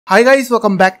Hi guys,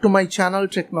 welcome back to my channel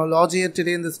Technology, and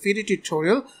today in this video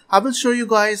tutorial I will show you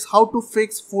guys how to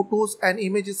fix photos and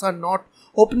images are not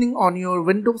opening on your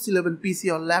Windows 11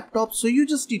 PC or laptop. So you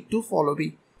just need to follow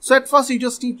me. So at first you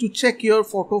just need to check your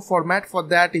photo format. For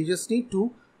that you just need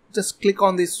to click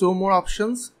on the show more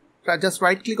options. Just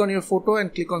right click on your photo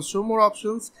and click on show more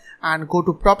options and go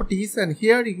to properties, and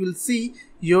here you will see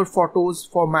your photos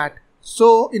format.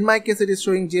 So in my case it is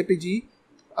showing JPG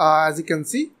as you can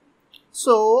see.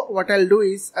 So what I'll do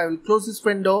is I will close this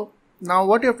window. Now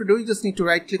what you have to do, you just need to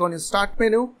right click on your start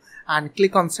menu and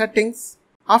click on settings.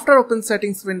 After open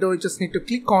settings window, you just need to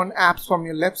click on apps from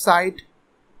your left side.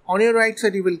 On your right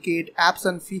side you will get apps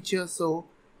and features, so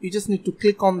you just need to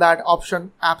click on that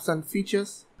option, apps and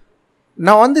features.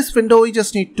 Now on this window you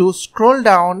just need to scroll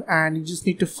down and you just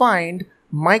need to find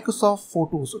Microsoft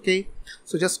Photos. Okay,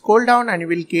 so just scroll down and you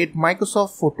will get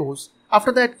Microsoft Photos.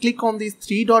 After that click on this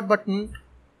three dot button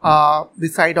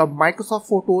beside of Microsoft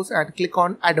Photos and click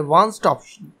on advanced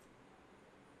option,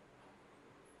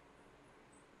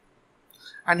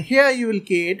 and here you will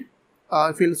get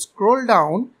if you scroll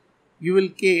down you will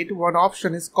get one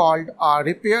option is called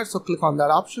repair. So click on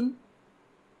that option.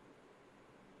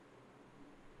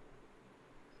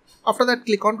 After that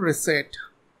click on reset.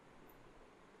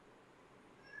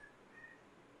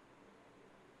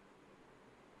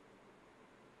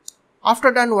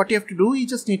 After done, what you have to do, you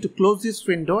just need to close this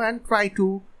window and try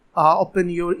to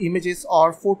open your images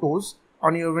or photos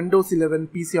on your Windows 11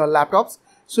 PC or laptops.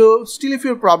 So still if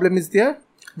your problem is there,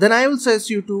 then I will suggest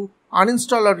you to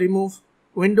uninstall or remove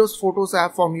Windows Photos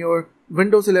app from your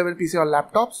Windows 11 PC or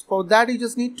laptops. For that you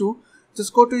just need to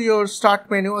go to your start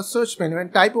menu or search menu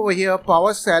and type over here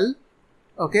Powershell,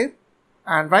 okay,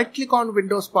 and right click on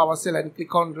Windows Powershell and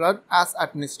click on run as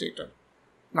administrator.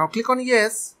 Now click on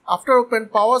yes. After open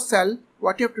Powershell,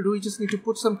 what you have to do, you just need to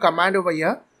put some command over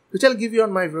here, which I'll give you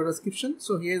on my video description.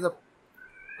 So here is a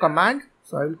command.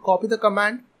 So I will copy the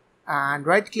command and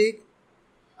right click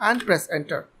and press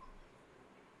enter.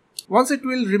 Once it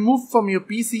will remove from your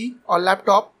PC or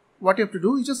laptop, what you have to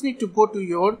do, you just need to go to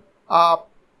your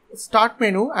start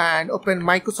menu and open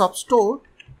Microsoft Store.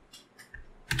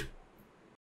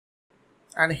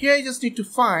 And here you just need to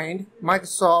find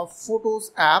Microsoft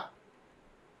Photos app.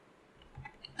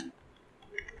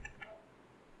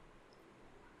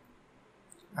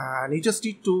 And you just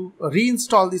need to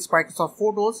reinstall this Microsoft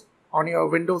Photos on your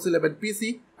Windows 11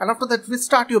 PC, and after that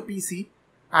restart your PC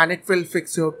and it will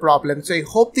fix your problem. So I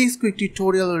hope this quick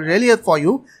tutorial will really help for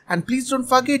you, and please don't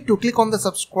forget to click on the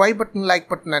subscribe button, like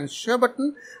button and share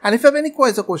button, and if you have any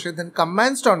queries or questions then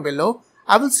comments down below.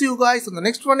 I will see you guys on the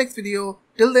next video.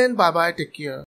 Till then, bye bye, take care.